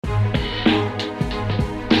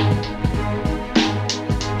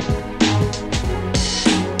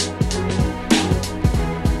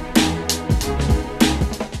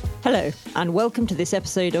and welcome to this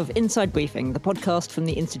episode of Inside Briefing, the podcast from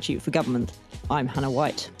the Institute for Government. I'm Hannah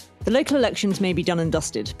White. The local elections may be done and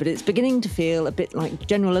dusted, but it's beginning to feel a bit like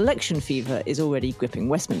general election fever is already gripping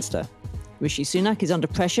Westminster. Rishi Sunak is under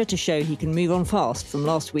pressure to show he can move on fast from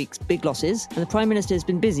last week's big losses, and the Prime Minister has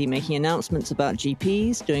been busy making announcements about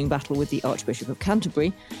GPs, doing battle with the Archbishop of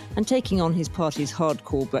Canterbury, and taking on his party's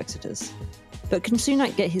hardcore Brexiters. But can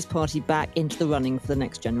Sunak get his party back into the running for the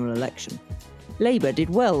next general election? Labour did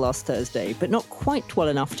well last Thursday, but not quite well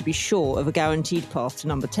enough to be sure of a guaranteed path to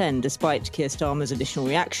number 10, despite Keir Starmer's additional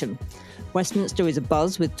reaction. Westminster is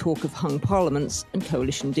abuzz with talk of hung parliaments and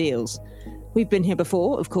coalition deals. We've been here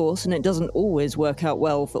before, of course, and it doesn't always work out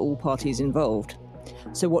well for all parties involved.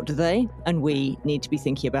 So what do they, and we, need to be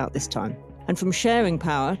thinking about this time? And from sharing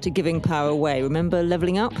power to giving power away, remember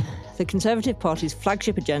levelling up? The Conservative Party's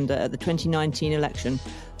flagship agenda at the 2019 election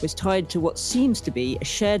was tied to what seems to be a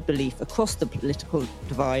shared belief across the political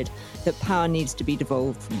divide that power needs to be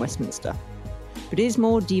devolved from Westminster. But is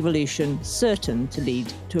more devolution certain to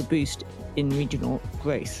lead to a boost in regional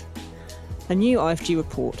growth? A new IFG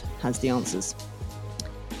report has the answers.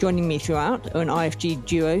 Joining me throughout are an IFG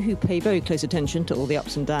duo who pay very close attention to all the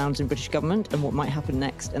ups and downs in British government and what might happen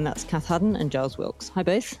next, and that's Kath Haddon and Giles Wilkes. Hi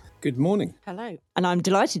both. Good morning. Hello. And I'm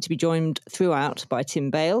delighted to be joined throughout by Tim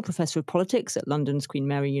Bale, Professor of Politics at London's Queen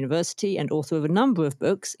Mary University and author of a number of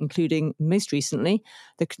books, including, most recently,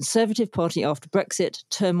 The Conservative Party After Brexit,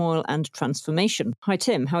 Turmoil and Transformation. Hi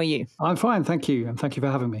Tim, how are you? I'm fine, thank you, and thank you for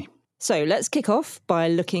having me. So let's kick off by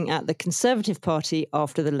looking at the Conservative Party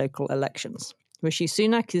after the local elections. Rishi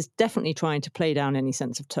Sunak is definitely trying to play down any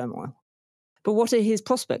sense of turmoil. But what are his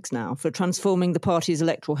prospects now for transforming the party's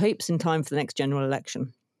electoral hopes in time for the next general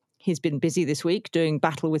election? He's been busy this week doing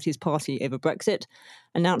battle with his party over Brexit,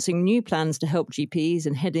 announcing new plans to help GPs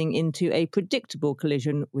and heading into a predictable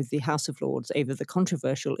collision with the House of Lords over the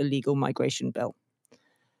controversial illegal migration bill.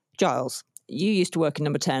 Giles, you used to work in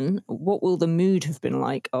number 10. What will the mood have been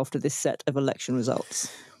like after this set of election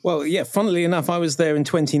results? Well, yeah, funnily enough, I was there in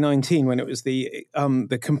 2019 when it was the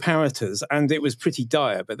comparators, and it was pretty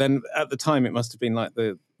dire. But then at the time, it must have been like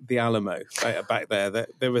the Alamo back there.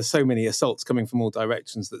 There were so many assaults coming from all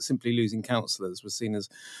directions that simply losing councillors was seen as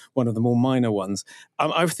one of the more minor ones.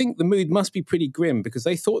 I think the mood must be pretty grim because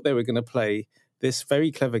they thought they were going to play this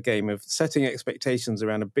very clever game of setting expectations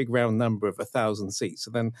around a big round number of 1,000 seats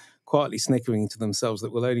and then quietly snickering to themselves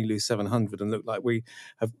that we'll only lose 700 and look like we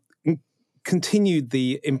have continued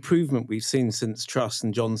the improvement we've seen since Truss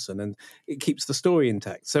and Johnson, and it keeps the story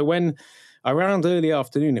intact. So when around early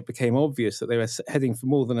afternoon it became obvious that they were heading for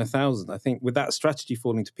more than 1,000, I think with that strategy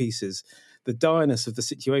falling to pieces, the direness of the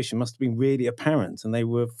situation must have been really apparent, and they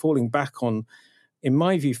were falling back on, in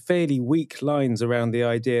my view, fairly weak lines around the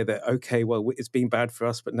idea that, OK, well, it's been bad for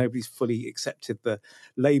us, but nobody's fully accepted the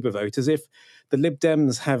Labour vote, as if the Lib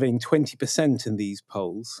Dems having 20% in these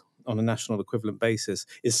polls on a national equivalent basis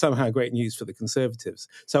is somehow great news for the Conservatives.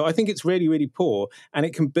 So I think it's really, really poor, and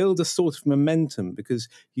it can build a sort of momentum because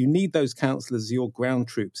you need those councillors as your ground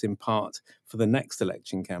troops in part for the next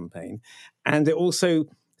election campaign. And it also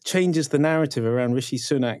changes the narrative around Rishi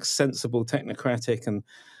Sunak's sensible, technocratic and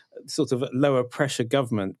sort of lower pressure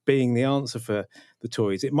government being the answer for the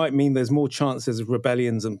Tories. It might mean there's more chances of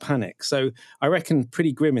rebellions and panic. So I reckon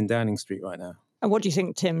pretty grim in Downing Street right now. And what do you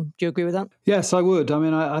think, Tim? Do you agree with that? Yes, I would. I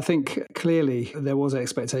mean, I think clearly there was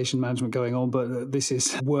expectation management going on, but this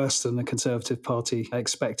is worse than the Conservative Party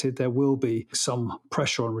expected. There will be some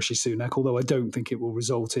pressure on Rishi Sunak, although I don't think it will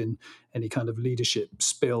result in any kind of leadership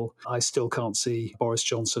spill. I still can't see Boris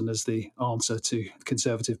Johnson as the answer to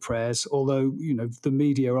Conservative prayers, although, you know, the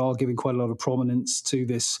media are giving quite a lot of prominence to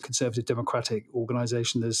this Conservative Democratic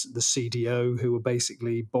organisation. There's the CDO, who are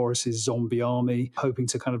basically Boris's zombie army, hoping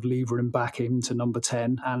to kind of lever him back into number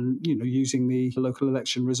 10 and, you know, using the local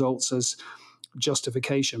election results as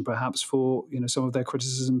justification perhaps for, you know, some of their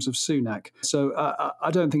criticisms of Sunak. So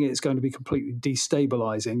I don't think it's going to be completely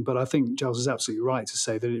destabilising, but I think Giles is absolutely right to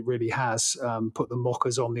say that it really has put the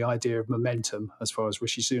mockers on the idea of momentum as far as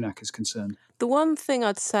Rishi Sunak is concerned. The one thing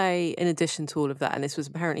I'd say in addition to all of that, and this was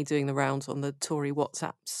apparently doing the rounds on the Tory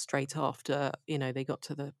WhatsApps straight after, you know, they got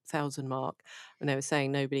to the 1,000 mark, and they were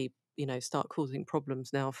saying nobody, you know, start causing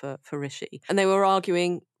problems now for Rishi. And they were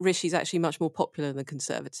arguing Rishi's actually much more popular than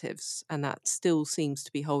Conservatives, and that still seems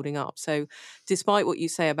to be holding up. So despite what you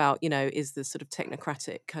say about, you know, is the sort of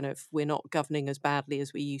technocratic kind of we're not governing as badly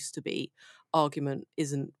as we used to be argument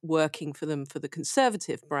isn't working for them for the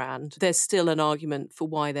Conservative brand, there's still an argument for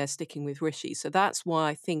why they're sticking with Rishi. So that's why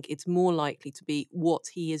I think it's more likely to be what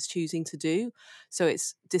he is choosing to do. So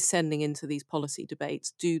it's descending into these policy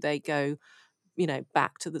debates. Do they go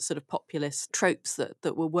back to the sort of populist tropes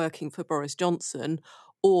that were working for Boris Johnson,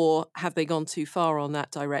 or have they gone too far on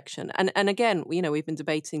that direction? And again, we've been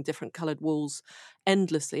debating different coloured walls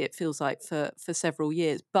endlessly, it feels like, for several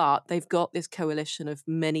years, but they've got this coalition of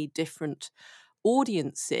many different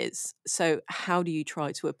audiences. So how do you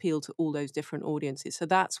try to appeal to all those different audiences? So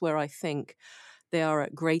that's where I think they are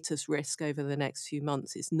at greatest risk over the next few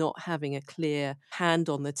months, is not having a clear hand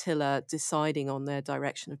on the tiller, deciding on their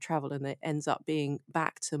direction of travel, and it ends up being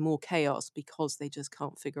back to more chaos because they just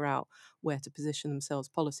can't figure out where to position themselves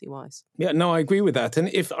policy-wise. Yeah, no, I agree with that. And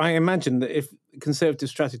if I imagine that if Conservative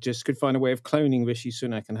strategists could find a way of cloning Rishi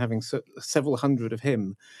Sunak and having several hundred of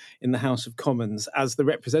him in the House of Commons as the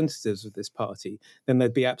representatives of this party, then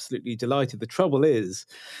they'd be absolutely delighted. The trouble is,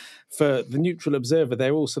 for the neutral observer,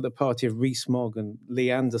 they're also the party of Rees-Mogg and Lee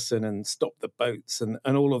Anderson and Stop the Boats and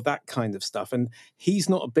all of that kind of stuff. And he's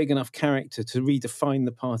not a big enough character to redefine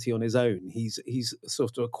the party on his own. He's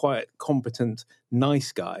sort of a quiet, competent,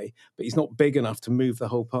 nice guy, but he's not big enough to move the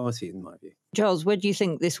whole party, in my view. Giles, where do you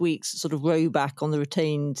think this week's sort of row back on the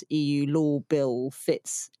retained EU law bill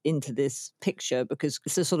fits into this picture? Because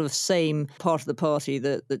it's the sort of same part of the party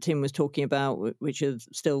that Tim was talking about, which is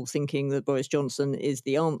still thinking that Boris Johnson is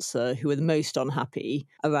the answer, who are the most unhappy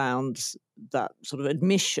around that sort of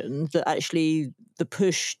admission that actually the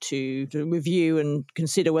push to review and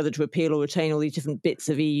consider whether to repeal or retain all these different bits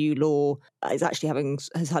of EU law is actually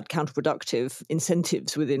has had counterproductive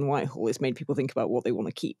incentives within Whitehall. It's made people think about what they want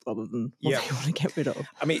to keep rather than what they want to get rid of.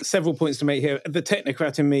 I mean, several points to make here. The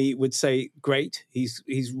technocrat in me would say, great. He's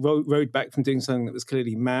rode back from doing something that was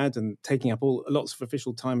clearly mad and taking up lots of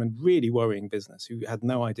official time and really worrying business, who had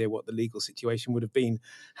no idea what the legal situation would have been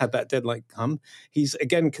had that deadline come. He's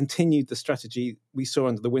again continued the strategy we saw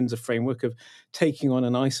under the Windsor framework of taking on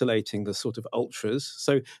and isolating the sort of ultras.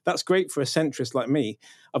 So that's great for a centrist like me.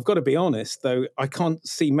 I've got to be honest, though, I can't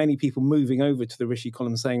see many people moving over to the Rishi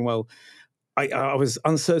column saying, well, I was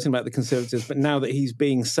uncertain about the Conservatives, but now that he's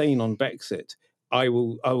being sane on Brexit, I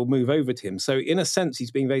will move over to him. So in a sense,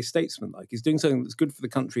 he's being very statesman-like. He's doing something that's good for the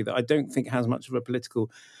country that I don't think has much of a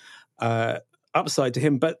political upside to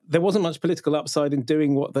him, but there wasn't much political upside in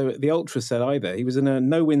doing what the ultras said either. He was in a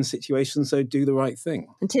no-win situation, so do the right thing.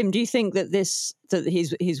 And Tim, do you think that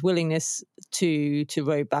his willingness to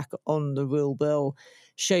row back on the rule bill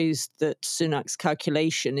shows that Sunak's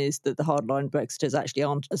calculation is that the hardline Brexiters actually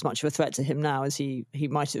aren't as much of a threat to him now as he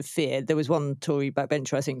might have feared? There was one Tory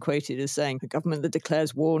backbencher, I think, quoted as saying, a government that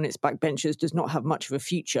declares war on its backbenchers does not have much of a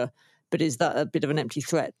future. But is that a bit of an empty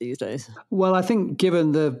threat these days? Well, I think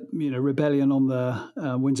given the rebellion on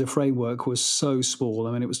the Windsor framework was so small,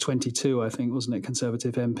 I mean, it was 22, I think, wasn't it,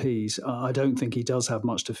 Conservative MPs. I don't think he does have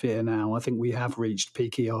much to fear now. I think we have reached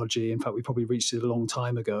peak ERG. In fact, we probably reached it a long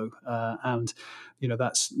time ago. And,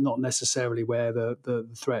 that's not necessarily where the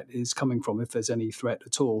threat is coming from, if there's any threat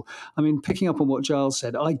at all. I mean, picking up on what Giles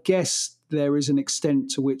said, I guess there is an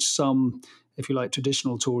extent to which some, if you like,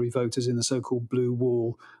 traditional Tory voters in the so-called blue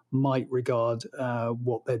wall might regard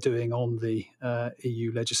what they're doing on the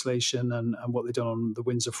EU legislation and what they've done on the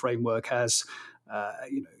Windsor framework as,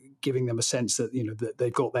 giving them a sense that, that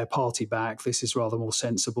they've got their party back. This is rather more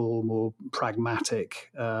sensible, more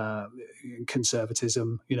pragmatic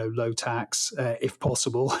conservatism, low tax, if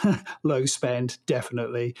possible, low spend,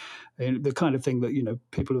 definitely. The kind of thing that,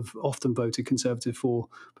 people have often voted Conservative for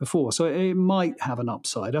before. So it might have an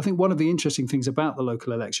upside. I think one of the interesting things about the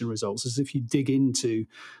local election results is if you dig into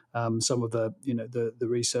some of the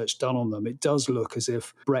research done on them, it does look as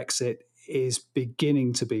if Brexit is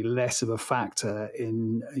beginning to be less of a factor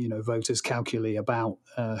in voters' calculi about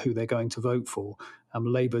who they're going to vote for.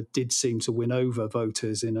 Labour did seem to win over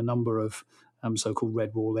voters in a number of so-called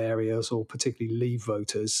red wall areas, or particularly Leave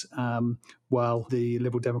voters, while the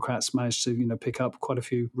Liberal Democrats managed to pick up quite a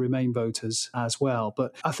few Remain voters as well.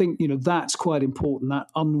 But I think that's quite important, that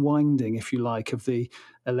unwinding, if you like, of the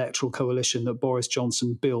electoral coalition that Boris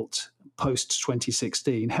Johnson built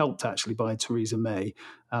post-2016, helped actually by Theresa May,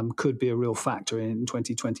 could be a real factor in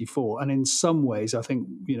 2024. And in some ways, I think,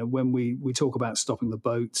 when we talk about stopping the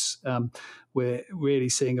boats, we're really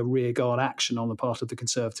seeing a rearguard action on the part of the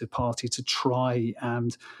Conservative Party to try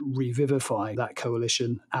and revivify that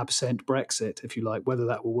coalition absent Brexit, if you like. Whether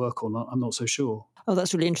that will work or not, I'm not so sure. Oh,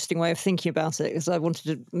 that's a really interesting way of thinking about it, because I wanted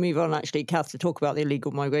to move on, actually, Kath, to talk about the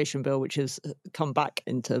illegal migration bill, which has come back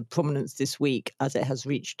into prominence this week as it has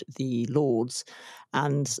reached the Lords.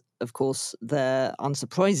 And, of course, there,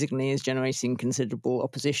 unsurprisingly, is generating considerable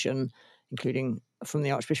opposition, including from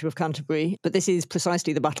the Archbishop of Canterbury. But this is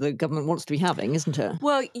precisely the battle the government wants to be having, isn't it?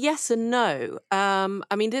 Well, yes and no.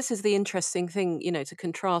 I mean, this is the interesting thing, to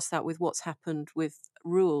contrast that with what's happened with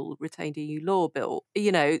Rule, Retained EU Law Bill.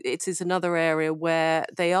 It is another area where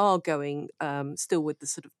they are going still with the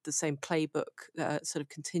sort of the same playbook, sort of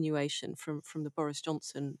continuation from the Boris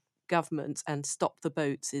Johnson government, and stop the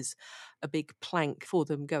boats is a big plank for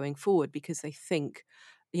them going forward, because they think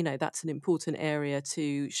that's an important area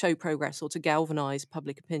to show progress or to galvanise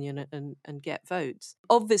public opinion and get votes.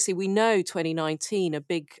 Obviously, we know 2019, a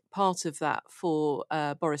big part of that for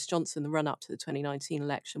Boris Johnson, the run-up to the 2019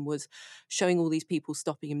 election, was showing all these people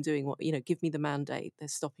stopping him doing what, give me the mandate, they're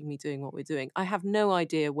stopping me doing what we're doing. I have no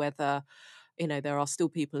idea whether there are still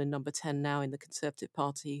people in number 10 now in the Conservative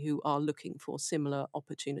Party who are looking for similar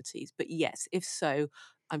opportunities. But yes, if so,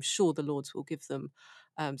 I'm sure the Lords will give them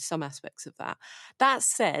some aspects of that. That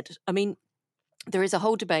said, I mean, there is a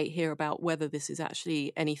whole debate here about whether this is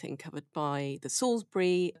actually anything covered by the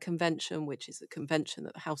Salisbury Convention, which is a convention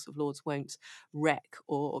that the House of Lords won't wreck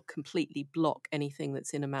or completely block anything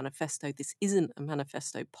that's in a manifesto. This isn't a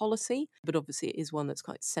manifesto policy, but obviously it is one that's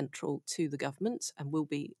quite central to the government and will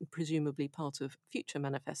be presumably part of future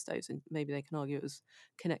manifestos, and maybe they can argue it was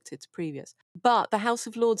connected to previous. But the House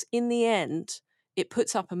of Lords, in the end, it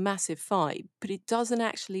puts up a massive fight, but it doesn't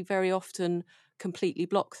actually very often completely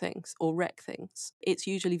block things or wreck things. It's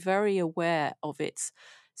usually very aware of its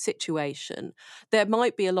situation. There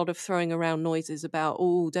might be a lot of throwing around noises about,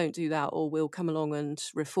 oh, don't do that, or we'll come along and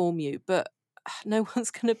reform you, but no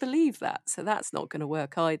one's going to believe that. So that's not going to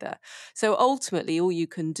work either. So ultimately, all you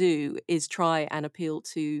can do is try and appeal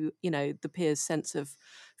to, the peers' sense of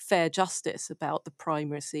fair justice about the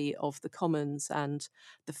primacy of the Commons and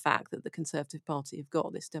the fact that the Conservative Party have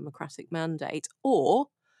got this democratic mandate, or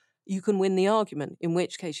you can win the argument, in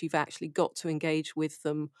which case you've actually got to engage with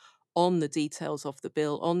them on the details of the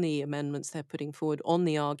bill, on the amendments they're putting forward, on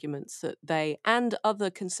the arguments that they and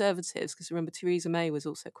other Conservatives, because remember Theresa May was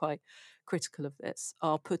also quite critical of this,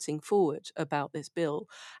 are putting forward about this bill.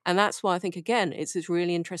 And that's why I think, again, it's this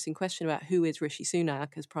really interesting question about who is Rishi Sunak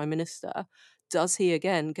as Prime Minister. Does he,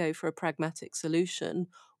 again, go for a pragmatic solution,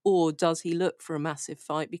 or does he look for a massive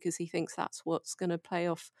fight because he thinks that's what's going to play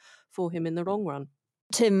off for him in the long run?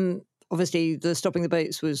 Tim, obviously, the stopping the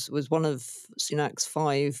boats was one of Sunak's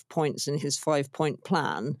 5 points in his 5-point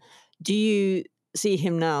plan. Do you see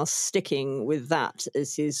him now sticking with that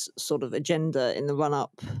as his sort of agenda in the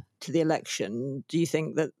run-up to the election? Do you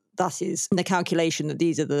think that is the calculation, that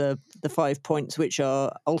these are the 5 points which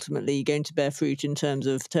are ultimately going to bear fruit in terms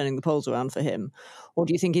of turning the polls around for him? Or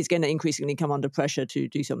do you think he's going to increasingly come under pressure to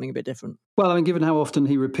do something a bit different? Well, I mean, given how often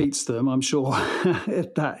he repeats them, I'm sure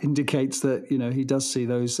that indicates that, he does see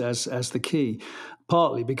those as the key.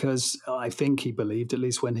 Partly because I think he believed, at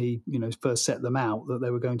least when he, first set them out, that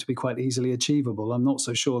they were going to be quite easily achievable. I'm not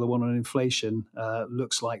so sure the one on inflation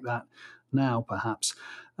looks like that now, perhaps.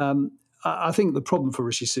 I think the problem for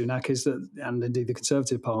Rishi Sunak is that, and indeed the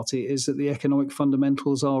Conservative Party, is that the economic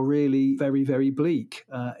fundamentals are really very, very bleak.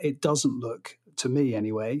 It doesn't look, to me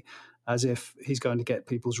anyway, as if he's going to get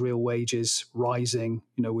people's real wages rising,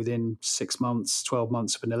 within 6 months, 12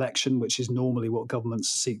 months of an election, which is normally what governments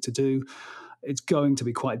seek to do. It's going to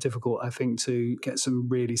be quite difficult, I think, to get some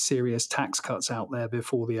really serious tax cuts out there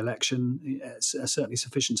before the election. It's certainly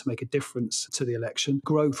sufficient to make a difference to the election.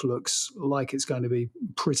 Growth looks like it's going to be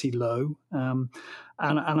pretty low. And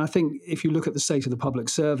I think if you look at the state of the public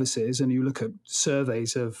services and you look at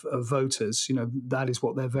surveys of voters, that is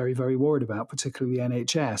what they're very, very worried about, particularly the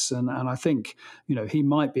NHS. And I think, he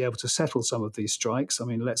might be able to settle some of these strikes. I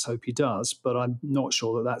mean, let's hope he does. But I'm not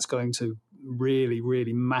sure that that's going to really,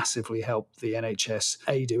 really massively help the NHS,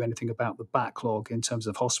 A, do anything about the backlog in terms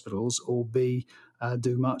of hospitals, or B,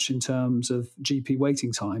 do much in terms of GP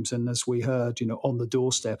waiting times. And as we heard, on the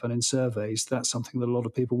doorstep and in surveys, that's something that a lot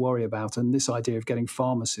of people worry about. And this idea of getting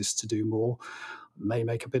pharmacists to do more may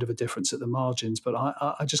make a bit of a difference at the margins, but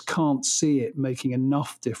I just can't see it making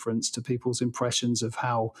enough difference to people's impressions of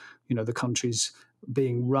how, the country's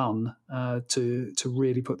being run to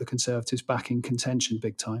really put the Conservatives back in contention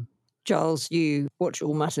big time. Giles, you watch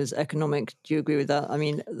all matters economic. Do you agree with that? I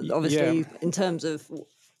mean, obviously, in terms of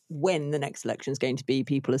when the next election is going to be,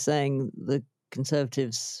 people are saying the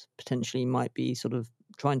Conservatives potentially might be sort of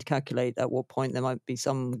trying to calculate at what point there might be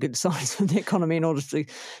some good signs from the economy in order to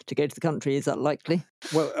go to the country. Is that likely?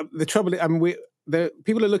 Well, the trouble,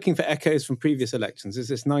 people are looking for echoes from previous elections. Is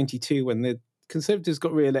this 92 when the Conservatives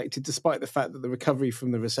got re-elected despite the fact that the recovery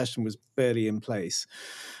from the recession was barely in place.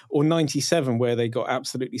 Or 97, where they got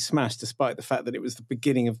absolutely smashed despite the fact that it was the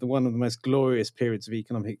beginning of one of the most glorious periods of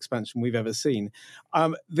economic expansion we've ever seen.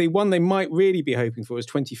 The one they might really be hoping for is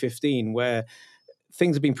 2015, where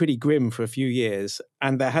things have been pretty grim for a few years,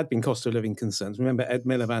 and there had been cost of living concerns. Remember Ed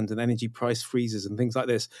Miliband and energy price freezes and things like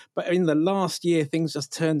this. But in the last year, things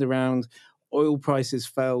just turned around. Oil prices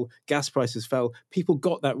fell, gas prices fell. People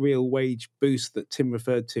got that real wage boost that Tim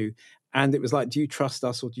referred to. And it was like, do you trust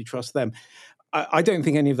us or do you trust them? I don't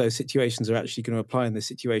think any of those situations are actually going to apply in this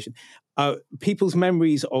situation. People's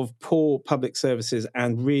memories of poor public services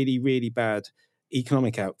and really, really bad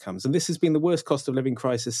economic outcomes. And this has been the worst cost of living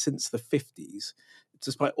crisis since the 50s,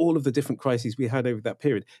 despite all of the different crises we had over that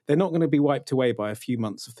period. They're not going to be wiped away by a few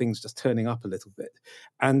months of things just turning up a little bit.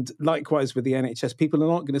 And likewise with the NHS, people are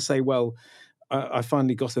not going to say, well, I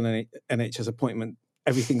finally got an NHS appointment,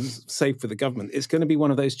 everything's safe for the government. It's going to be one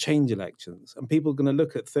of those change elections. And people are going to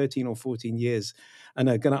look at 13 or 14 years and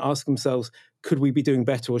are going to ask themselves, could we be doing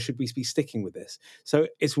better or should we be sticking with this? So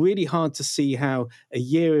it's really hard to see how a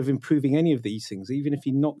year of improving any of these things, even if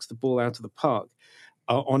he knocks the ball out of the park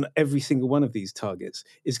on every single one of these targets,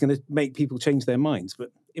 is going to make people change their minds.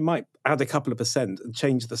 But it might add a couple of percent and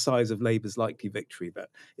change the size of Labour's likely victory. But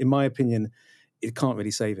in my opinion, it can't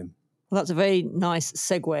really save him. Well, that's a very nice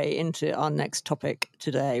segue into our next topic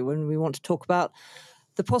today, when we want to talk about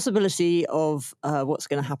the possibility of what's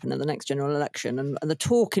going to happen at the next general election. And the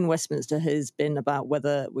talk in Westminster has been about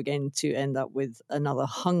whether we're going to end up with another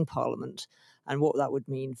hung parliament and what that would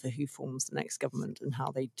mean for who forms the next government and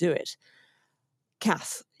how they do it.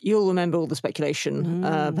 Kath, you'll remember all the speculation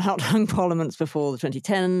about hung parliaments before the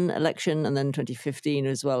 2010 election and then 2015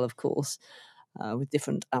 as well, of course. With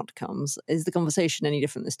different outcomes. Is the conversation any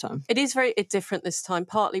different this time? It is very different this time,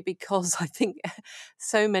 partly because I think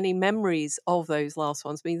so many memories of those last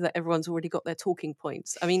ones means that everyone's already got their talking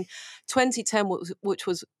points. I mean, 2010, which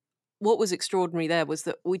was what was extraordinary there was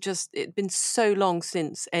that it'd been so long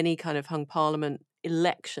since any kind of hung parliament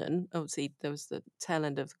election. Obviously, there was the tail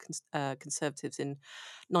end of Conservatives in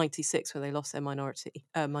 96 where they lost their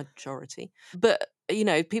majority. But,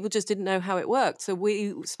 people just didn't know how it worked. So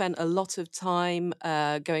we spent a lot of time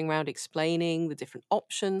going around explaining the different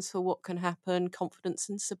options for what can happen, confidence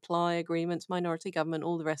and supply agreements, minority government,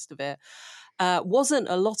 all the rest of it. Wasn't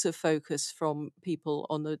a lot of focus from people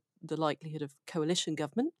on the likelihood of coalition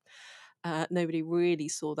government. Nobody really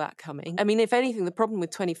saw that coming. I mean, if anything, the problem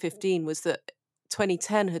with 2015 was that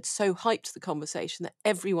 2010 had so hyped the conversation that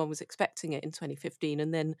everyone was expecting it in 2015.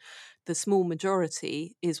 And then the small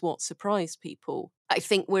majority is what surprised people. I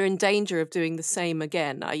think we're in danger of doing the same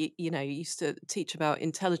again. I used to teach about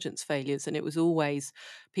intelligence failures, and it was always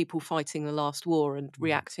people fighting the last war and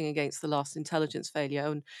reacting against the last intelligence failure.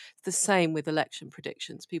 And it's the same with election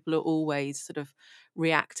predictions. People are always sort of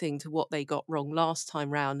reacting to what they got wrong last time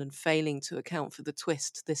round and failing to account for the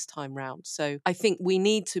twist this time round. So I think we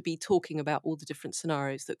need to be talking about all the different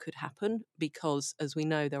scenarios that could happen because, as we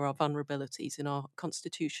know, there are vulnerabilities in our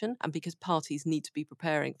constitution and because parties need to be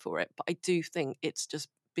preparing for it. But I do think it's just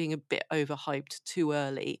being a bit overhyped too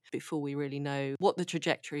early before we really know what the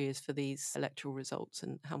trajectory is for these electoral results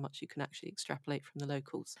and how much you can actually extrapolate from the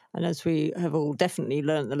locals. And as we have all definitely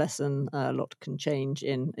learnt the lesson, a lot can change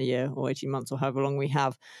in a year or 18 months or however long we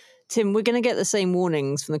have. Tim, we're going to get the same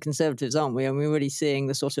warnings from the Conservatives, aren't we? And we're already seeing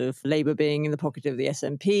the sort of Labour being in the pocket of the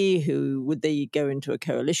SNP. Who would they go into a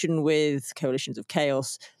coalition with? Coalitions of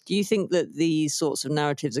chaos. Do you think that these sorts of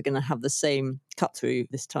narratives are going to have the same cut through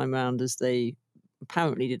this time round as they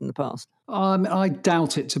apparently did in the past? I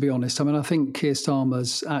doubt it, to be honest. I mean, I think Keir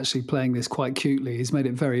Starmer's actually playing this quite cutely. He's made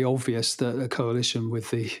it very obvious that a coalition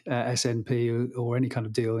with the SNP or any kind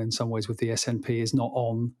of deal in some ways with the SNP is not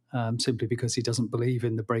on, simply because he doesn't believe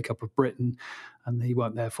in the breakup of Britain and he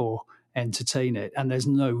won't therefore entertain it. And there's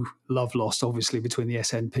no love lost, obviously, between the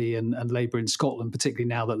SNP and Labour in Scotland, particularly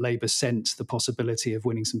now that Labour sent the possibility of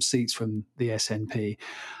winning some seats from the SNP.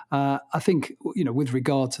 I think, with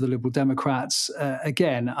regard to the Liberal Democrats,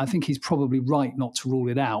 again, I think he's probably right not to rule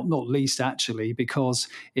it out, not least actually because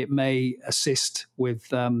it may assist with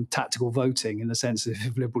tactical voting in the sense that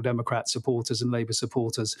if Liberal Democrat supporters and Labour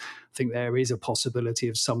supporters think there is a possibility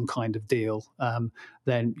of some kind of deal,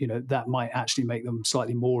 then that might actually make them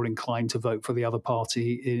slightly more inclined to vote for the other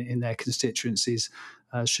party in their constituencies,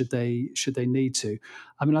 should they need to.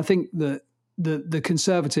 I mean, I think that the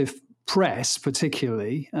Conservative press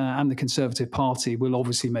particularly and the Conservative Party will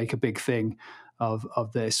obviously make a big thing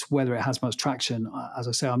of this. Whether it has much traction, as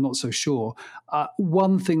I say, I'm not so sure.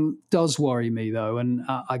 One thing does worry me, though, and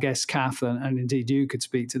I guess Kath and indeed you could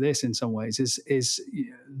speak to this in some ways, is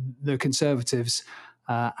the Conservatives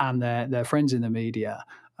and their friends in the media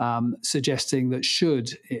suggesting that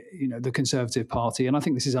should the Conservative Party, and I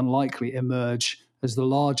think this is unlikely, emerge as the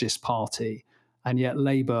largest party, and yet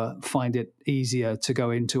Labour find it easier to go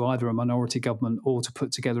into either a minority government or to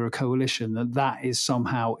put together a coalition, that is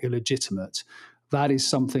somehow illegitimate. That is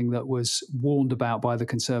something that was warned about by the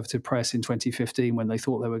Conservative press in 2015 when they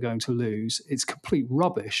thought they were going to lose. It's complete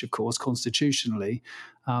rubbish, of course, constitutionally,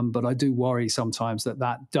 but I do worry sometimes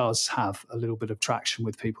that does have a little bit of traction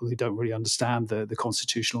with people who don't really understand the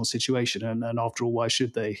constitutional situation. And after all, why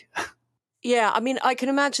should they? Yeah, I mean, I can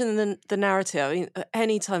imagine the narrative. I mean,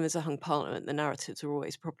 any time there's a hung parliament, the narratives are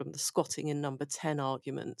always a problem. The squatting in number 10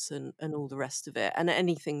 arguments and all the rest of it. And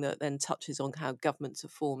anything that then touches on how governments are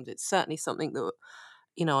formed, it's certainly something that,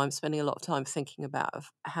 I'm spending a lot of time thinking about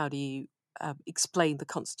of how do you explain the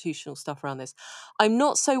constitutional stuff around this. I'm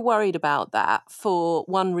not so worried about that for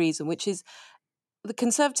one reason, which is the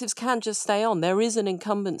Conservatives can just stay on. There is an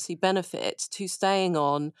incumbency benefit to staying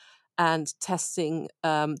on and testing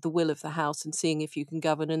the will of the House and seeing if you can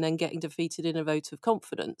govern and then getting defeated in a vote of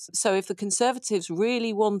confidence. So if the Conservatives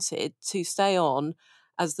really wanted to stay on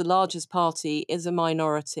as the largest party is a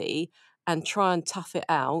minority and try and tough it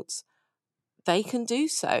out, they can do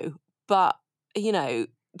so. But,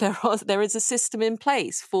 there is a system in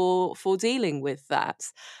place for dealing with that.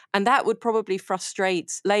 And that would probably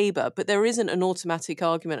frustrate Labour, but there isn't an automatic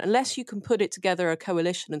argument. Unless you can put it together a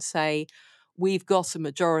coalition and say, we've got a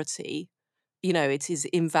majority, it is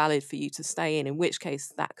invalid for you to stay in which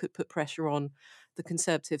case that could put pressure on the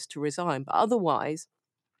Conservatives to resign. But otherwise,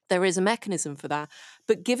 there is a mechanism for that.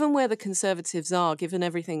 But given where the Conservatives are, given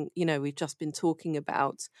everything, we've just been talking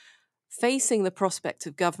about, facing the prospect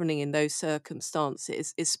of governing in those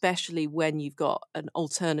circumstances, especially when you've got an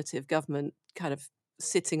alternative government kind of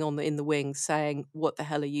sitting in the wings saying, what the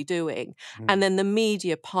hell are you doing? And then the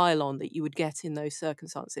media pylon that you would get in those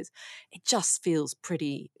circumstances, it just feels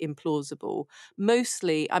pretty implausible.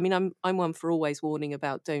 Mostly, I mean, I'm one for always warning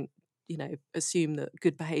about don't, assume that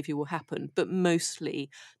good behaviour will happen. But mostly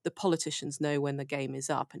the politicians know when the game is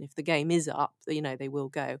up. And if the game is up, they will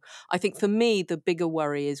go. I think for me, the bigger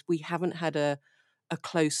worry is we haven't had a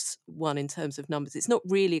close one in terms of numbers. It's not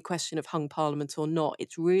really a question of hung parliament or not.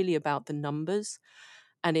 It's really about the numbers.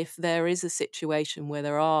 And if there is a situation where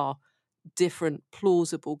there are different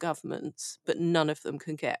plausible governments, but none of them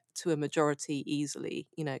can get to a majority easily,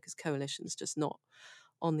 because coalition's just not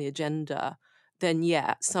on the agenda, then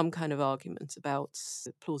some kind of argument about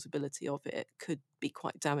the plausibility of it could be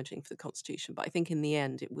quite damaging for the Constitution. But I think in the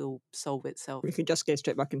end it will solve itself. We could just go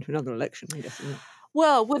straight back into another election, I guess.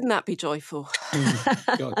 Well, wouldn't that be joyful?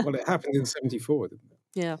 God, well, it happened in 1974, didn't it?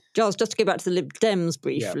 Yeah. Giles, just to go back to the Lib Dems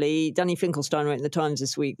briefly, Danny Finkelstein wrote in the Times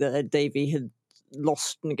this week that Ed Davey had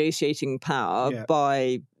lost negotiating power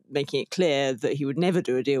by making it clear that he would never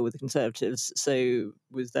do a deal with the Conservatives, so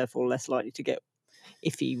was therefore less likely to get,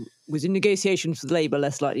 if he was in negotiations with Labour,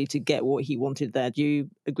 less likely to get what he wanted there. Do you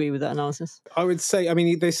agree with that analysis? I would say, I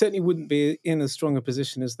mean, they certainly wouldn't be in as strong a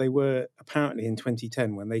position as they were apparently in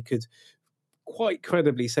 2010, when they could quite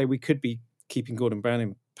credibly say we could be keeping Gordon Brown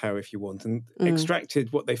in power if you want, and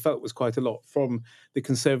extracted what they felt was quite a lot from the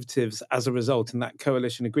Conservatives as a result in that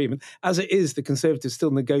coalition agreement. As it is, the Conservatives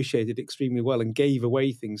still negotiated extremely well and gave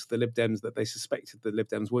away things to the Lib Dems that they suspected the Lib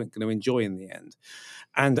Dems weren't going to enjoy in the end.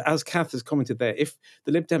 And as Kath has commented there, if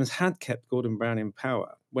the Lib Dems had kept Gordon Brown in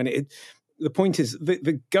power, the point is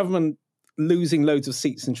the government losing loads of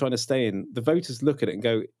seats and trying to stay in, the voters look at it and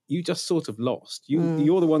go, you just sort of lost.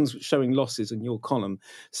 You're the ones showing losses in your column,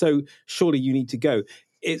 so surely you need to go.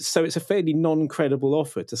 It's a fairly non-credible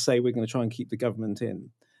offer to say we're going to try and keep the government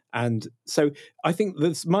in. And so I think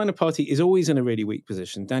the minor party is always in a really weak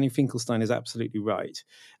position. Danny Finkelstein is absolutely right.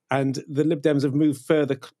 And the Lib Dems have moved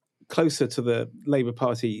further closer to the Labour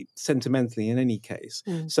Party sentimentally in any case.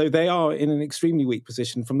 So they are in an extremely weak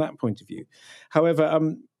position from that point of view. However,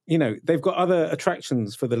 they've got other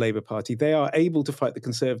attractions for the Labour Party. They are able to fight the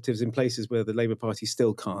Conservatives in places where the Labour Party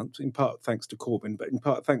still can't, in part thanks to Corbyn, but in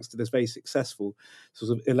part thanks to this very successful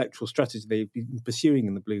sort of electoral strategy they've been pursuing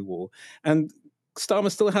in the Blue Wall. And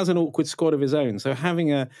Starmer still has an awkward squad of his own, so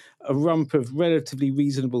having a rump of relatively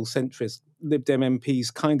reasonable centrist Lib Dem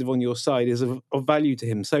MPs kind of on your side is of value to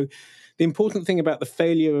him. So the important thing about the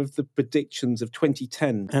failure of the predictions of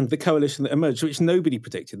 2010 and the coalition that emerged, which nobody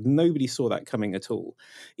predicted, nobody saw that coming at all,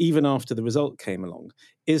 even after the result came along,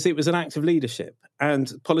 is it was an act of leadership.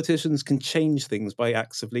 And politicians can change things by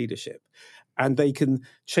acts of leadership. And they can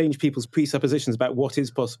change people's presuppositions about what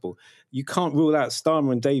is possible. You can't rule out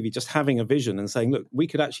Starmer and Davey just having a vision and saying, look, we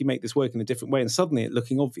could actually make this work in a different way, and suddenly it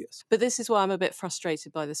looking obvious. But this is why I'm a bit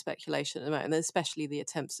frustrated by the speculation at the moment, and especially the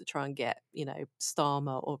attempts to try and get,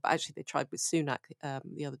 Starmer, or actually they tried with Sunak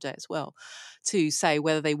the other day as well, to say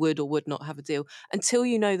whether they would or would not have a deal. Until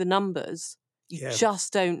you know the numbers, you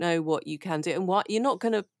just don't know what you can do. And what you're not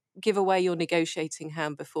going to give away your negotiating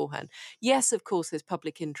hand beforehand. Yes, of course, there's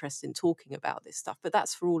public interest in talking about this stuff, but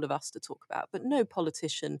that's for all of us to talk about. But no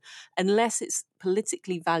politician, unless it's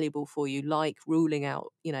politically valuable for you, like ruling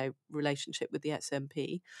out, relationship with the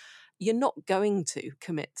SNP, you're not going to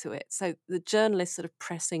commit to it. So the journalists sort of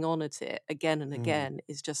pressing on at it again and again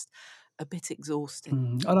is just a bit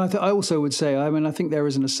exhausting. And I also would say, I think there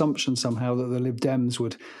is an assumption somehow that the Lib Dems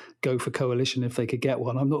would go for coalition if they could get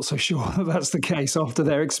one. I'm not so sure that that's the case after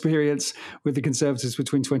their experience with the Conservatives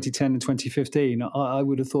between 2010 and 2015. I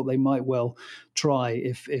would have thought they might well try,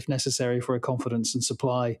 if necessary, for a confidence and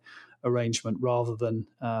supply arrangement rather than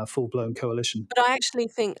full-blown coalition. But I actually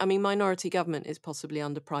think, minority government is possibly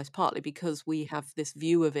underpriced, partly because we have this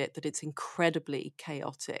view of it that it's incredibly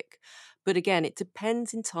chaotic. But again, it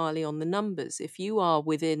depends entirely on the numbers. If you are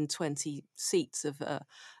within 20 seats of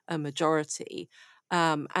a majority,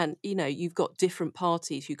 and you've got different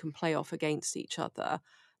parties you can play off against each other,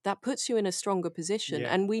 that puts you in a stronger position.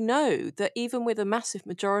 Yeah. And we know that even with a massive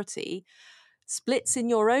majority, splits in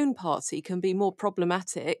your own party can be more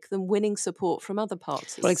problematic than winning support from other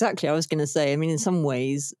parties. Well, exactly. I was going to say, in some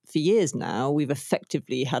ways, for years now, we've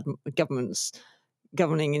effectively had governments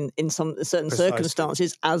governing in some certain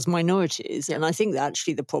circumstances as minorities. And I think that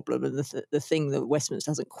actually the problem and the thing that Westminster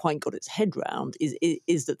hasn't quite got its head round is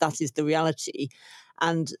that is the reality.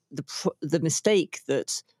 And the mistake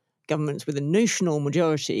that governments with a notional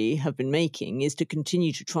majority have been making is to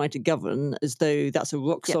continue to try to govern as though that's a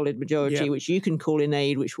rock-solid majority, which you can call in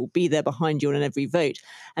aid, which will be there behind you on every vote,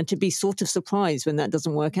 and to be sort of surprised when that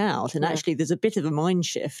doesn't work out. And actually, there's a bit of a mind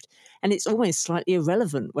shift, and it's almost slightly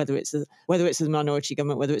irrelevant whether it's a minority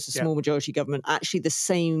government, whether it's a small majority government. Actually, the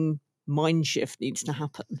same mind shift needs to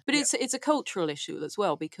happen. But it's a cultural issue as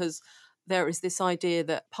well, because there is this idea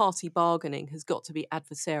that party bargaining has got to be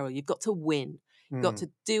adversarial. You've got to win. You've got to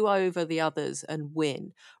do over the others and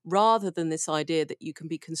win, rather than this idea that you can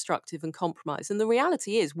be constructive and compromise. And the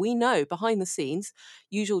reality is, we know behind the scenes,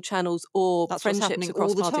 usual channels or that's friendships across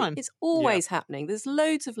all the party, time. It's always happening. There's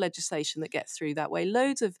loads of legislation that gets through that way,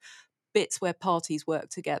 loads of bits where parties work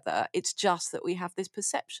together. It's just that we have this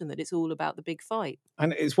perception that it's all about the big fight.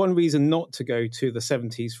 And it's one reason not to go to the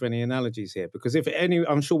 70s for any analogies here, because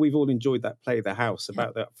I'm sure we've all enjoyed that play, The House,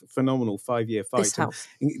 about that phenomenal 5-year fight.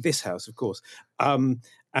 This House, of course.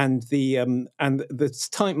 And the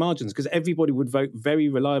tight margins, because everybody would vote very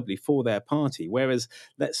reliably for their party. Whereas,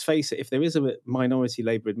 let's face it, if there is a minority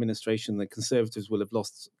Labour administration, the Conservatives will have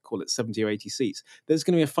lost, call it 70 or 80 seats. There's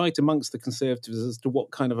going to be a fight amongst the Conservatives as to what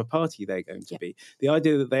kind of a party they're going to be. The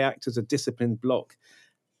idea that they act as a disciplined bloc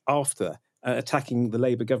after attacking the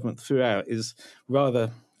Labour government throughout is rather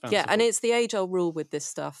fanciful. Yeah, and it's the age-old rule with this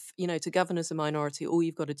stuff. To govern as a minority, all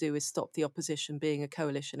you've got to do is stop the opposition being a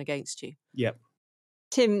coalition against you. Yep.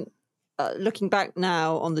 Tim, looking back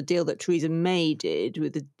now on the deal that Theresa May did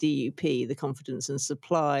with the DUP, the confidence and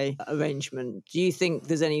supply arrangement, do you think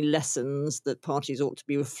there's any lessons that parties ought to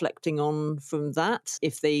be reflecting on from that?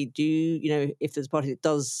 If they do, if there's a party that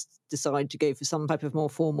does decide to go for some type of more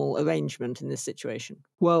formal arrangement in this situation?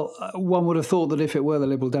 Well, one would have thought that if it were the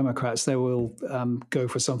Liberal Democrats, they will go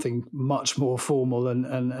for something much more formal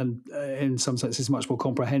and in some senses much more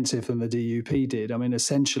comprehensive than the DUP did.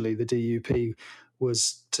 Essentially, the DUP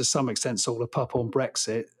was to some extent sort of pup on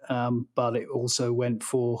Brexit, but it also went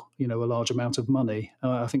for a large amount of money.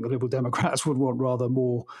 I think the Liberal Democrats would want rather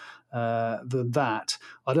more than that.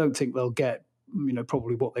 I don't think they'll get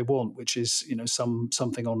probably what they want, which is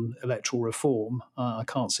something on electoral reform. I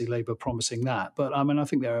can't see Labour promising that, but I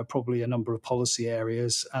think there are probably a number of policy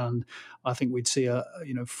areas, and I think we'd see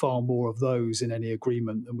far more of those in any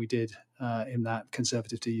agreement than we did in that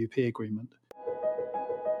Conservative DUP agreement.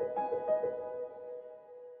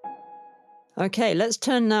 Okay, let's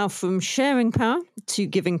turn now from sharing power to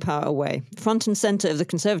giving power away. Front and centre of the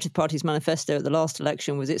Conservative Party's manifesto at the last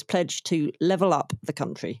election was its pledge to level up the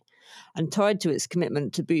country. And tied to its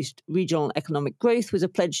commitment to boost regional economic growth was a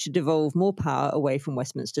pledge to devolve more power away from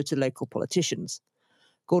Westminster to local politicians.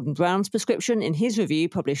 Gordon Brown's prescription in his review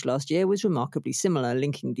published last year was remarkably similar,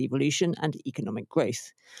 linking devolution and economic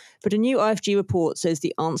growth. But a new IFG report says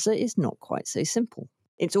the answer is not quite so simple.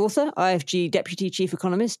 Its author, IFG Deputy Chief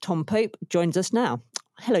Economist Tom Pope, joins us now.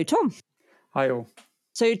 Hello, Tom. Hi all.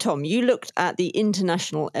 So, Tom, you looked at the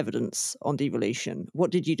international evidence on devolution.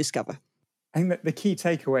 What did you discover? I think that the key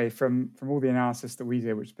takeaway from all the analysis that we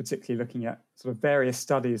did, which is particularly looking at sort of various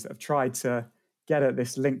studies that have tried to get at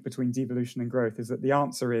this link between devolution and growth, is that the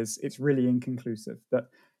answer is it's really inconclusive. That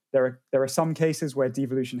there are some cases where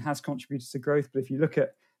devolution has contributed to growth, but if you look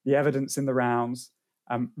at the evidence in the rounds,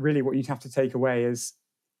 really what you'd have to take away is,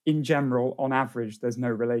 in general, on average, there's no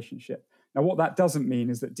relationship. Now, what that doesn't mean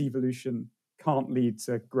is that devolution can't lead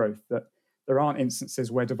to growth, that there aren't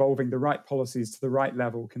instances where devolving the right policies to the right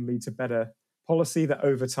level can lead to better policy that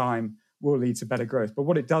over time will lead to better growth. But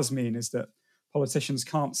what it does mean is that politicians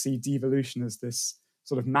can't see devolution as this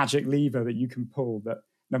sort of magic lever that you can pull, that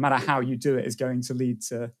no matter how you do it is going to lead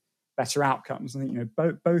to better outcomes. I think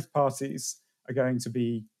both parties are going to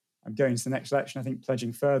be going to the next election, I think,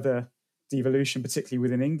 pledging further devolution, particularly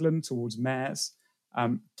within England, towards mayors.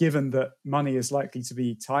 Given that money is likely to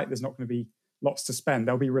be tight, there's not going to be lots to spend.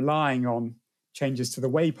 They'll be relying on changes to the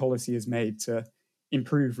way policy is made to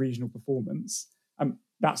improve regional performance.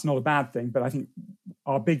 That's not a bad thing, but I think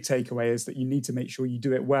our big takeaway is that you need to make sure you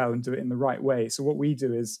do it well and do it in the right way. So what we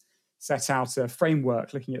do is set out a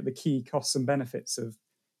framework looking at the key costs and benefits of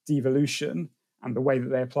devolution and the way that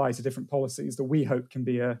they apply to different policies that we hope can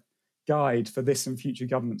be a guide for this and future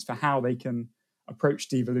governments for how they can approach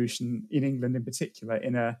devolution in England in particular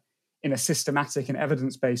in a systematic and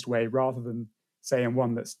evidence-based way, rather than, say, in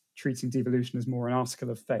one that's treating devolution as more an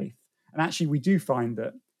article of faith. And actually, we do find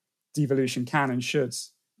that devolution can and should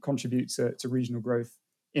contribute to regional growth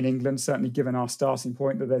in England, certainly given our starting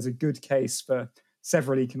point that there's a good case for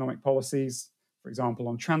several economic policies, for example,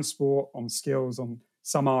 on transport, on skills, on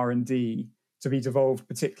some R&D, to be devolved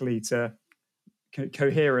particularly to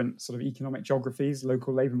coherent sort of economic geographies,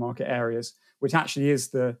 local labour market areas, which actually is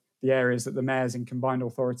the areas that the mayors in combined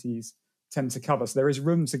authorities tend to cover. So there is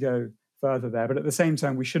room to go further there. But at the same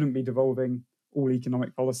time, we shouldn't be devolving all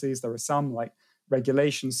economic policies. There are some, like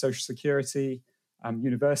regulation, social security,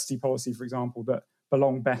 university policy, for example, that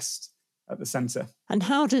belong best at the centre. And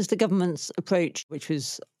how does the government's approach, which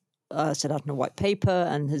was set out in a white paper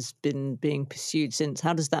and has been being pursued since,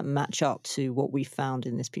 how does that match up to what we found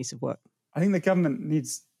in this piece of work? I think the government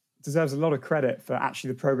deserves a lot of credit for actually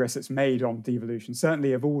the progress it's made on devolution.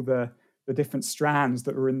 Certainly of all the different strands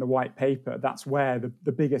that were in the white paper, that's where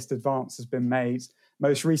the biggest advance has been made.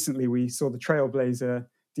 Most recently, we saw the trailblazer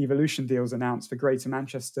devolution deals announced for Greater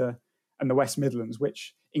Manchester and the West Midlands,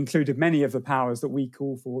 which included many of the powers that we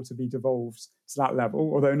call for to be devolved to that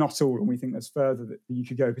level, although not all, and we think there's further that you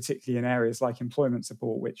could go, particularly in areas like employment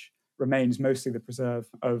support, which remains mostly the preserve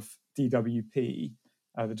of DWP,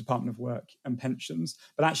 the Department of Work and Pensions.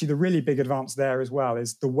 But actually the really big advance there as well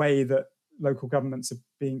is the way that local governments are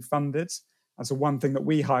being funded. And so one thing that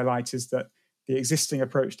we highlight is that the existing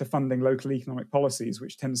approach to funding local economic policies,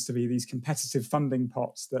 which tends to be these competitive funding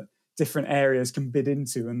pots that different areas can bid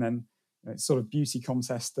into, and then sort of beauty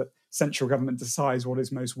contest that central government decides what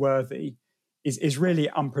is most worthy, is really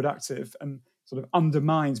unproductive and sort of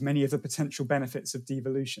undermines many of the potential benefits of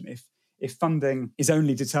devolution. If funding is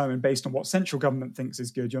only determined based on what central government thinks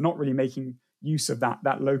is good, you're not really making use of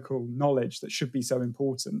that local knowledge that should be so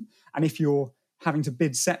important. And if you're having to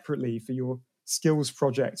bid separately for your skills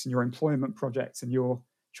projects and your employment projects and your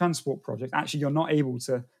transport project, actually you're not able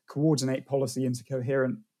to coordinate policy into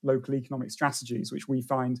coherent local economic strategies, which we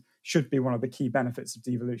find should be one of the key benefits of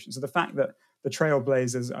devolution. So the fact that the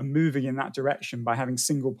trailblazers are moving in that direction by having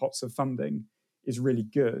single pots of funding is really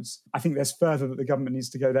good. I think there's further that the government needs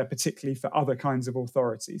to go there, particularly for other kinds of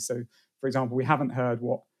authority. So, for example, we haven't heard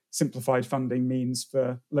what simplified funding means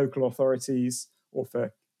for local authorities or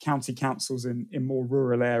for county councils in more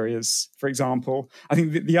rural areas, for example. I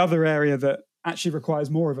think the other area that actually requires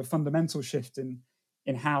more of a fundamental shift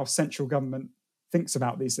in how central government thinks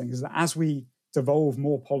about these things is that as we devolve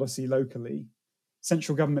more policy locally,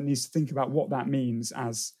 central government needs to think about what that means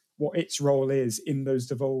as what its role is in those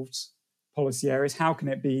devolved policy areas. How can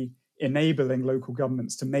it be enabling local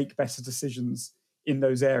governments to make better decisions in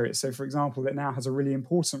those areas? So, for example, it now has a really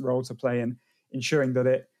important role to play in ensuring that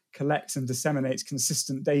it collects and disseminates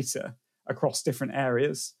consistent data across different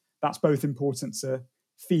areas. That's both important to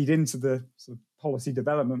feed into the sort of policy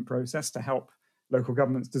development process to help local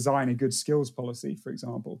governments design a good skills policy, for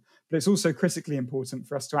example. But it's also critically important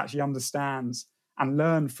for us to actually understand and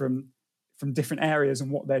learn from different areas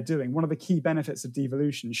and what they're doing. One of the key benefits of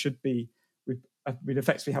devolution should be, we've we'd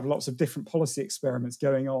effectively have lots of different policy experiments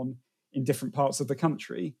going on in different parts of the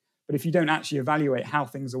country. But if you don't actually evaluate how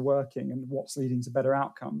things are working and what's leading to better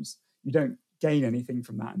outcomes, you don't gain anything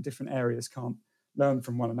from that, and different areas can't learn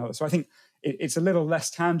from one another. So I think it's a little less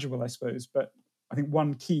tangible, I suppose, but I think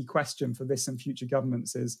one key question for this and future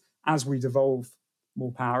governments is, as we devolve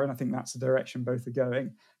more power, and I think that's the direction both are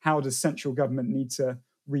going, how does central government need to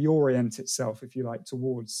reorient itself, if you like,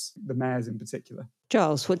 towards the mayors in particular?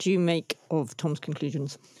 Giles, what do you make of Tom's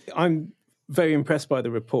conclusions? I'm very impressed by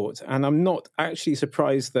the report, and I'm not actually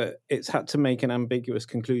surprised that it's had to make an ambiguous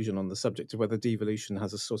conclusion on the subject of whether devolution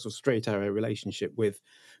has a sort of straight arrow relationship with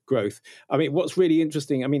growth. I mean, what's really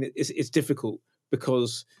interesting, I mean, it's difficult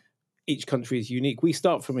because each country is unique. We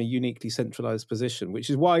start from a uniquely centralized position, which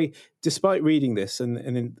is why, despite reading this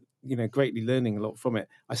and greatly learning a lot from it,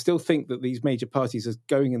 I still think that these major parties are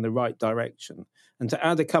going in the right direction. And to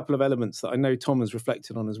add a couple of elements that I know Tom has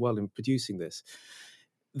reflected on as well in producing this,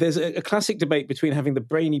 there's a classic debate between having the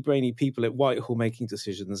brainy people at Whitehall making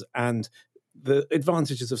decisions and the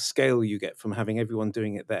advantages of scale you get from having everyone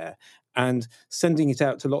doing it there, and sending it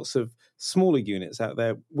out to lots of smaller units out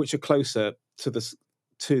there which are closer to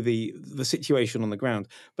the situation on the ground.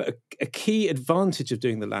 But a key advantage of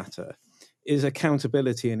doing the latter is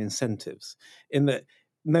accountability and incentives, in that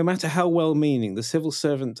no matter how well-meaning, the civil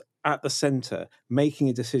servant at the centre making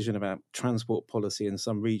a decision about transport policy in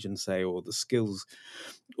some region, say, or the skills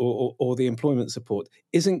or the employment support,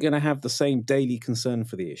 isn't going to have the same daily concern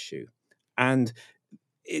for the issue. And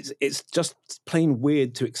it's just plain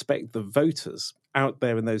weird to expect the voters out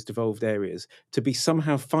there in those devolved areas to be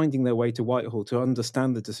somehow finding their way to Whitehall to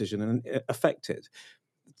understand the decision and affect it.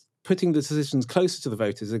 Putting the decisions closer to the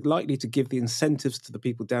voters are likely to give the incentives to the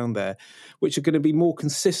people down there, which are going to be more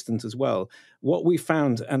consistent as well. What we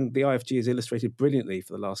found, and the IFG has illustrated brilliantly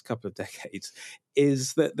for the last couple of decades,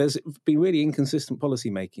 is that there's been really inconsistent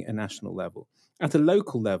policy making at a national level. At a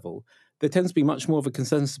local level, there tends to be much more of a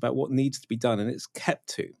consensus about what needs to be done, and it's kept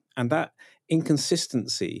to. And that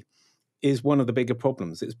inconsistency is one of the bigger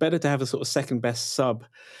problems. It's better to have a sort of second best sub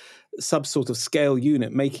sort of scale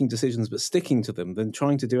unit making decisions but sticking to them than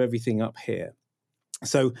trying to do everything up here.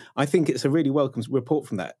 So I think it's a really welcome report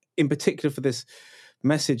from that, in particular for this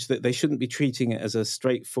message that they shouldn't be treating it as a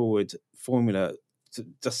straightforward formula to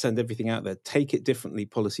just send everything out there. Take it differently,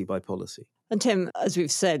 policy by policy. And Tim, as we've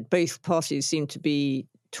said, both parties seem to be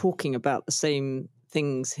talking about the same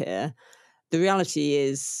things here. The reality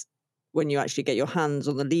is, when you actually get your hands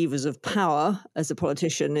on the levers of power as a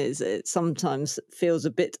politician, it sometimes feels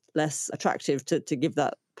a bit less attractive to give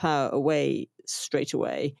that power away straight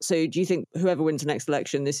away. So do you think whoever wins the next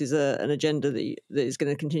election, this is an agenda that is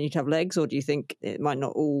going to continue to have legs, or do you think it might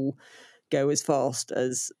not all go as fast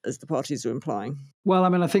as the parties are implying? Well, I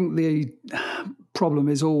mean, I think the problem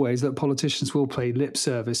is always that politicians will pay lip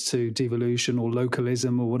service to devolution or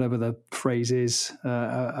localism or whatever the phrase is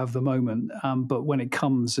of the moment. But when it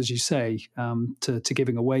comes, as you say, to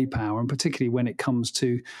giving away power, and particularly when it comes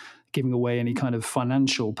to giving away any kind of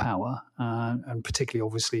financial power, and particularly,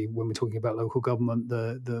 obviously, when we're talking about local government,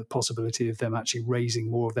 the possibility of them actually raising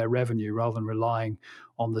more of their revenue rather than relying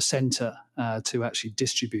on the centre to actually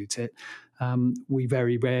distribute it, we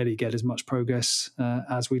very rarely get as much progress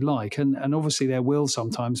as we like. And obviously there will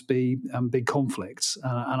sometimes be big conflicts.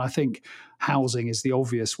 And I think housing is the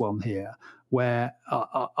obvious one here, where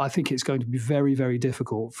I think it's going to be very, very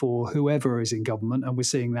difficult for whoever is in government, and we're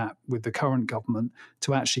seeing that with the current government,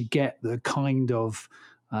 to actually get the kind of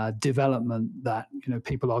development that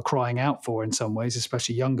people are crying out for in some ways,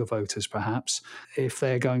 especially younger voters perhaps, if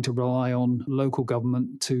they're going to rely on local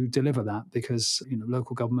government to deliver that, because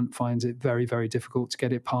local government finds it very, very difficult to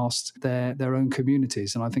get it past their own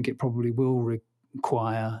communities. And I think it probably will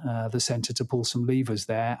require the centre to pull some levers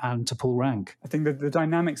there and to pull rank. I think that the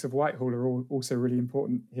dynamics of Whitehall are also really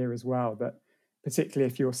important here as well, that particularly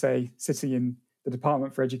if you're, say, sitting in the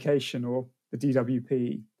Department for Education or the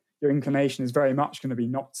DWP, your inclination is very much going to be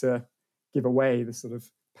not to give away the sort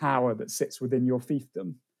of power that sits within your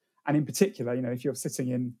fiefdom. And in particular, if you're sitting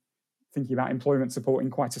in thinking about employment support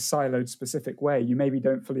in quite a siloed, specific way, you maybe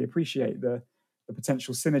don't fully appreciate the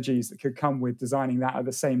potential synergies that could come with designing that at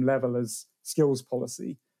the same level as skills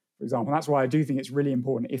policy, for example. And that's why I do think it's really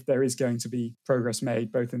important, if there is going to be progress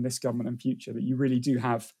made, both in this government and future, that you really do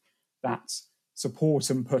have that support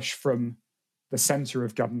and push from the centre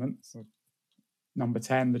of government, so number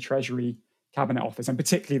 10, the Treasury Cabinet Office, and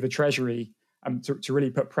particularly the Treasury, to really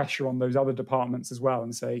put pressure on those other departments as well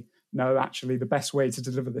and say, no, actually, the best way to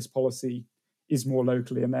deliver this policy is more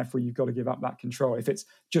locally, and therefore you've got to give up that control. If it's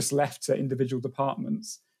just left to individual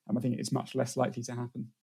departments, I think it's much less likely to happen.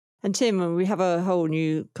 And Tim, we have a whole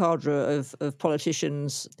new cadre of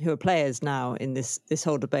politicians who are players now in this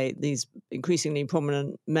whole debate, these increasingly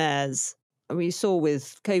prominent mayors. And we saw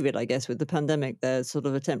with COVID, I guess, with the pandemic, their sort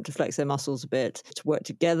of attempt to flex their muscles a bit, to work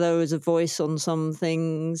together as a voice on some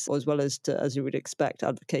things, as well as to, as you would expect,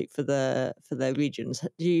 advocate for their regions.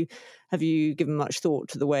 Have you given much thought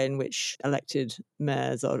to the way in which elected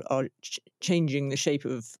mayors are changing the shape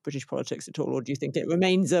of British politics at all, or do you think it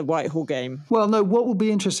remains a Whitehall game? Well, no, what will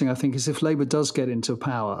be interesting, I think, is if Labour does get into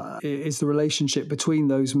power, is the relationship between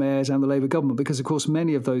those mayors and the Labour government, because, of course,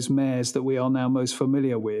 many of those mayors that we are now most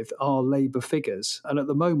familiar with are Labour figures. And at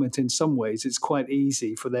the moment, in some ways, it's quite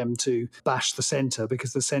easy for them to bash the centre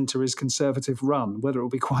because the centre is Conservative run. Whether it will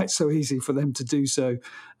be quite so easy for them to do so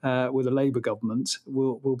with a Labour government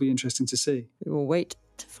will be interesting to see. We will wait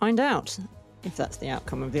to find out if that's the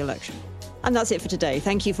outcome of the election. And that's it for today.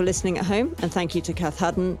 Thank you for listening at home, and thank you to Kath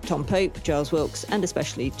Haddon, Tom Pope, Giles Wilkes, and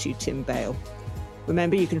especially to Tim Bale.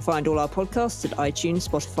 Remember, you can find all our podcasts at iTunes,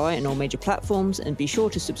 Spotify, and all major platforms, and be sure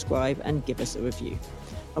to subscribe and give us a review.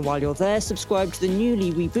 And while you're there, subscribe to the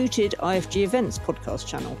newly rebooted IFG Events podcast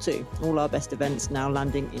channel too. All our best events now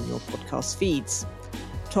landing in your podcast feeds.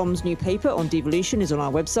 Tom's new paper on devolution is on our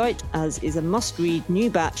website, as is a must-read new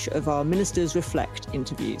batch of our Ministers Reflect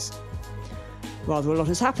interviews. Rather a lot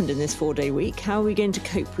has happened in this 4-day week. How are we going to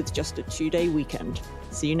cope with just a 2-day weekend?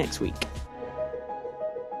 See you next week.